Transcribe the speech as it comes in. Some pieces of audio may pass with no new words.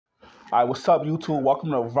All right, what's up, YouTube?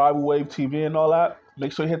 Welcome to Rival Wave TV and all that.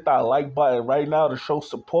 Make sure you hit that like button right now to show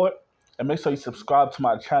support, and make sure you subscribe to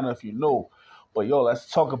my channel if you know. But yo,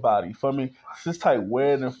 let's talk about it. You feel me? This is type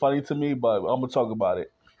weird and funny to me, but I'm gonna talk about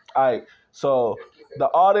it. All right, so the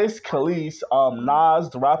artist Kelis, Nas,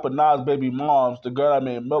 the rapper Nas, baby moms, the girl that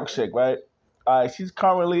made Milkshake, right? All right, she's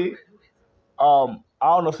currently, I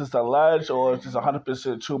don't know if it's alleged or if it's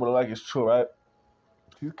 100% true, but I like it's true, right?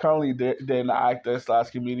 He's currently dating the actor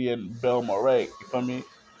slash comedian Bill Murray. You feel me?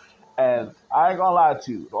 And I ain't gonna lie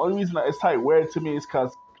to you. The only reason that it's type weird to me is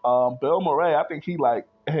because Bill Murray, I think he like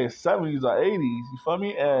in his 70s or 80s. You feel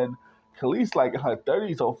me? And Khalees like in her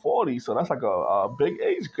 30s or 40s. So that's like a big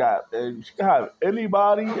age gap. And she can have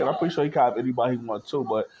anybody, and I'm pretty sure he can have anybody he wants too.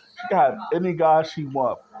 But she can have any guy she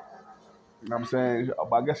wants. You know what I'm saying?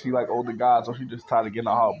 But I guess she like older guys, or she just tired of getting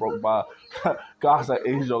her heart broke by guys that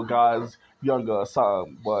age or guys younger or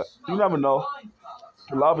something. But you never know.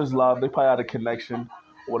 Love is love. They probably had a connection,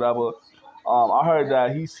 whatever. I heard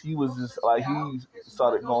that he was just like he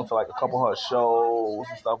started going to like a couple of her shows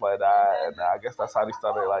and stuff like that, and I guess that's how they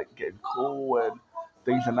started like getting cool and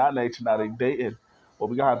things of that nature. Now they dating. Well,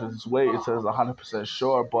 we gonna have to just wait until it's 100%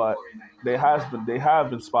 sure, but they have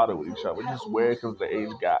been spotted with each other, which is weird because the age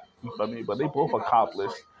gap. You feel me? But they both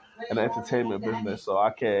accomplished in the entertainment business, so I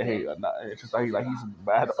can't hate or not. It's just like he's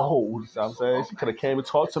mad old. You know what I'm saying? She could have came and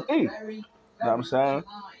talked to me. You know what I'm saying?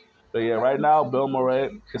 But yeah, right now, Bill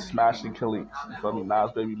Murray is smashing Kelis. You feel me?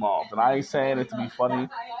 Nas baby moms. And I ain't saying it to be funny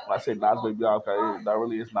when I say Nas baby moms, because that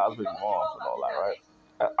really is Nas baby moms and all that, right?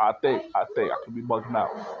 I could be bugging out.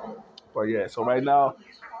 But yeah, so right now,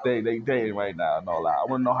 they dating right now and all that. I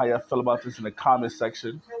want to know how y'all feel about this in the comment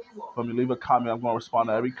section. For me, leave a comment. I'm going to respond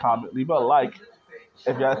to every comment. Leave a like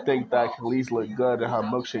if y'all think that Kelis look good and her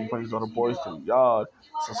milkshake brings all the boys to the yard.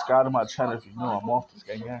 Subscribe to my channel if you know I'm off this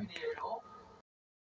gang.